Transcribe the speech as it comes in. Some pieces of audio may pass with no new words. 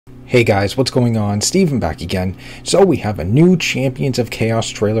Hey guys, what's going on? Steven back again. So we have a new Champions of Chaos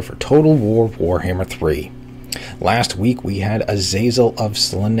trailer for Total War Warhammer 3. Last week we had Azazel of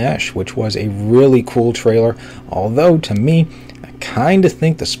Slaanesh, which was a really cool trailer, although to me, I kind of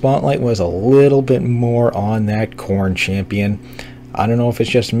think the spotlight was a little bit more on that Khorne champion. I don't know if it's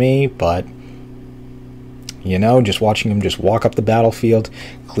just me, but you know, just watching him just walk up the battlefield,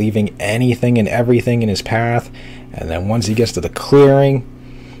 cleaving anything and everything in his path, and then once he gets to the clearing,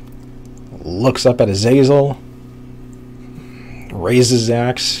 looks up at Azazel, raises his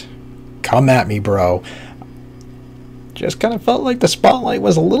axe, come at me, bro. Just kind of felt like the spotlight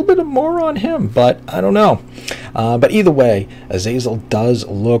was a little bit more on him, but I don't know. But either way, Azazel does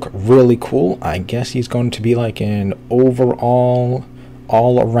look really cool. I guess he's going to be like an overall,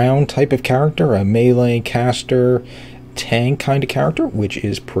 all-around type of character, a melee caster, tank kind of character, which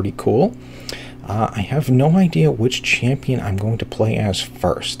is pretty cool. I have no idea which champion I'm going to play as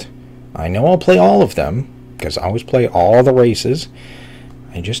first. I know I'll play all of them, because I always play all the races.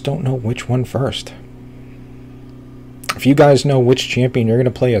 I just don't know which one first. If you guys know which champion you're going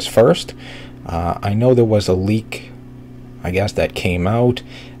to play as first, I know there was a leak, I guess, that came out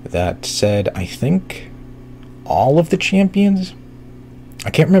that said, I think, all of the champions. I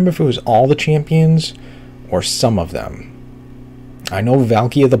can't remember if it was all the champions or some of them. I know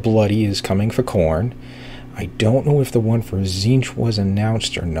Valkyrie the Bloody is coming for Khorne. I don't know if the one for Tzeentch was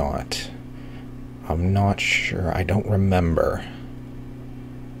announced or not. I'm not sure. I don't remember.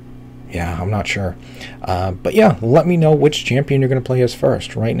 Yeah, I'm not sure. But yeah, let me know which champion you're going to play as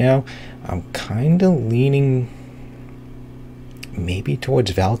first. Right now, I'm kind of leaning maybe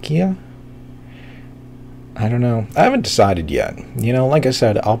towards Valkyrie. I don't know. I haven't decided yet. You know, like I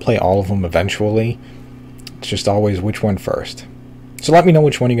said, I'll play all of them eventually. It's just always which one first. So let me know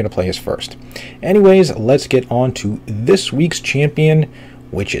which one you're going to play as first. Anyways, let's get on to this week's champion,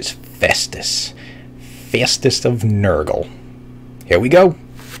 which is Festus. Festus of Nurgle. Here we go.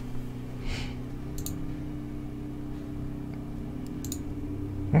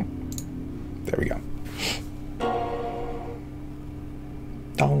 There we go.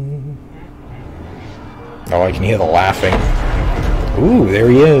 Dong. Oh, I can hear the laughing. Ooh, there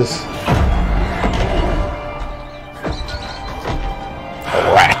he is.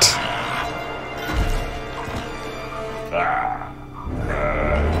 Rat.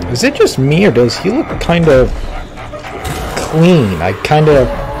 Is it just me, or does he look kind of clean? I kind of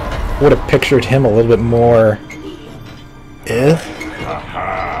would have pictured him a little bit more... I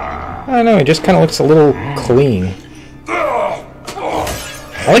don't know, he just kind of looks a little clean.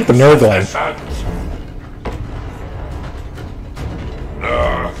 I like the Nurgling.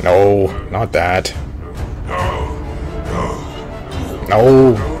 No, not that.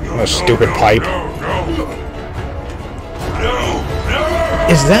 No, a stupid pipe.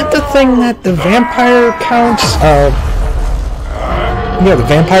 Is that the thing that the vampire counts? Yeah, the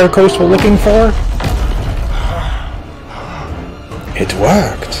vampire coast we're looking for? It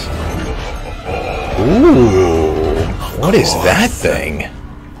worked. Ooh, what is that thing?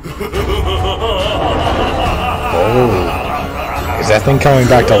 Oh, is that thing coming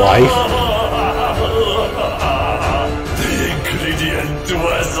back to life?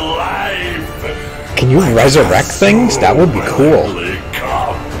 Can you resurrect things? That would be cool.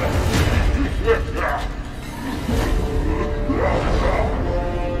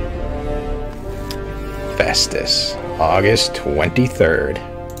 Festus, August 23rd.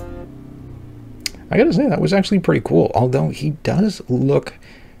 I gotta say, that was actually pretty cool. Although he does look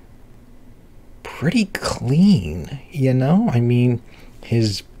pretty clean, you know? I mean,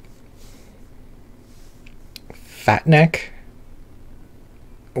 his fat neck,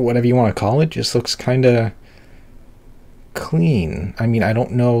 whatever you want to call it, just looks kind of clean. I mean, I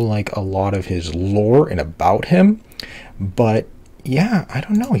don't know like a lot of his lore and about him, but yeah, I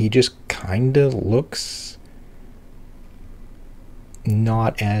don't know. He just kind of looks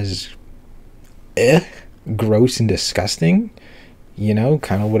not as gross and disgusting. You know,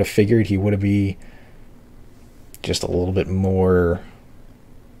 kind of would have figured he would be just a little bit more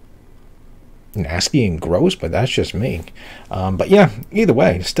nasty and gross, but that's just me. But yeah, either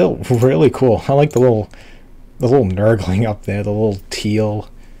way, still really cool. I like the little Nurgling up there, the little teal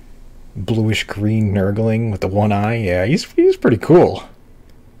bluish green Nurgling with the one eye. Yeah, he's pretty cool.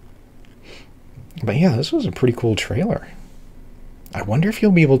 But yeah, this was a pretty cool trailer. I wonder if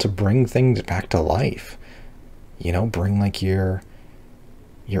you'll be able to bring things back to life. You know, bring like your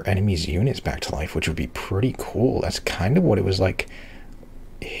enemy's units back to life, which would be pretty cool. That's kind of what it was like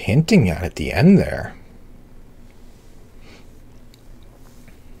hinting at the end there.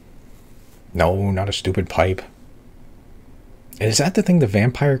 No, not a stupid pipe. Is that the thing the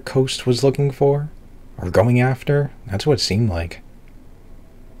Vampire Coast was looking for? Or going after? That's what it seemed like.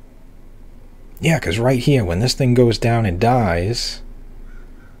 Yeah, because right here, when this thing goes down and dies...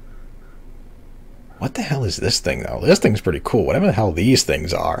 What the hell is this thing, though? This thing's pretty cool. Whatever the hell these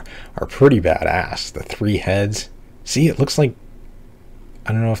things are pretty badass. The 3 heads. See, it looks like...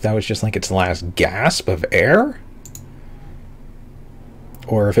 I don't know if that was just like its last gasp of air?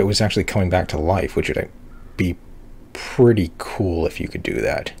 Or if it was actually coming back to life, which would be pretty cool if you could do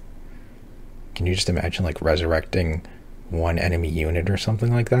that. Can you just imagine, like, resurrecting one enemy unit or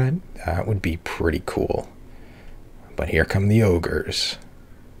something like that? That would be pretty cool. But here come the ogres.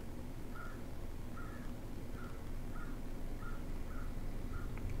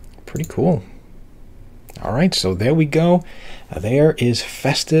 Pretty cool. Alright, so there we go. There is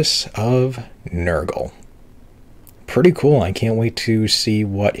Festus of Nurgle. Pretty cool. I can't wait to see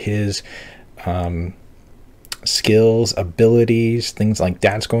what his skills, abilities, things like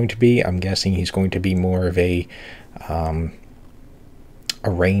that's going to be. I'm guessing he's going to be more of a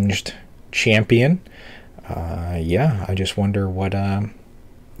ranged champion. Yeah, I just wonder what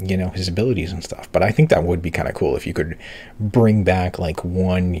you know, his abilities and stuff. But I think that would be kind of cool if you could bring back like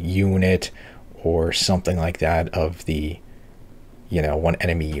one unit or something like that of the, you know, one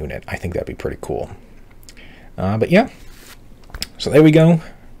enemy unit. I think that'd be pretty cool. But yeah, so there we go.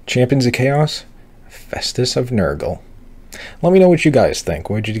 Champions of Chaos, Festus of Nurgle. Let me know what you guys think.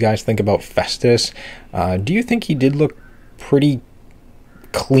 What did you guys think about Festus? Do you think he did look pretty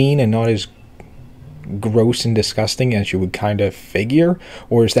clean and not as gross and disgusting as you would kind of figure?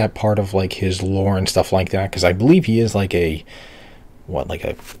 Or is that part of like his lore and stuff like that? Because I believe he is like a, what, like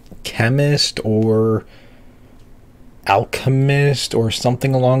a chemist or alchemist or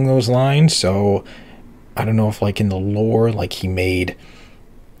something along those lines. So I don't know if like in the lore, like he made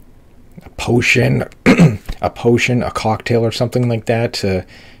a potion, a cocktail or something like that to,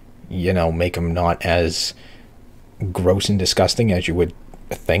 you know, make him not as gross and disgusting as you would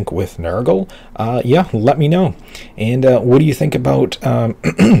think with Nurgle. Yeah, let me know. And what do you think about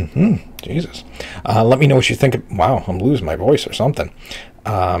Jesus, let me know what you think of, wow, I'm losing my voice or something.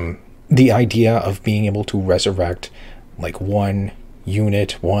 The idea of being able to resurrect like one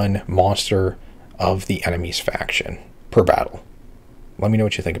unit, one monster of the enemy's faction per battle. Let me know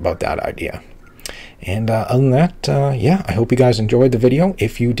what you think about that idea. And other than that, yeah, I hope you guys enjoyed the video.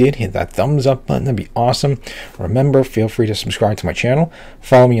 If you did, hit that thumbs up button. That'd be awesome. Remember, feel free to subscribe to my channel.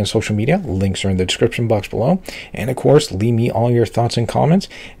 Follow me on social media. Links are in the description box below. And, of course, leave me all your thoughts and comments.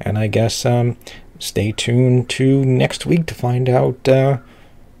 And I guess stay tuned to next week to find out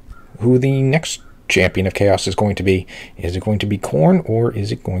who the next champion of Chaos is going to be. Is it going to be Khorne or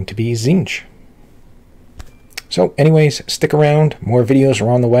is it going to be Tzeentch? So, anyways, stick around. More videos are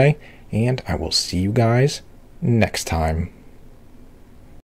on the way. And I will see you guys next time.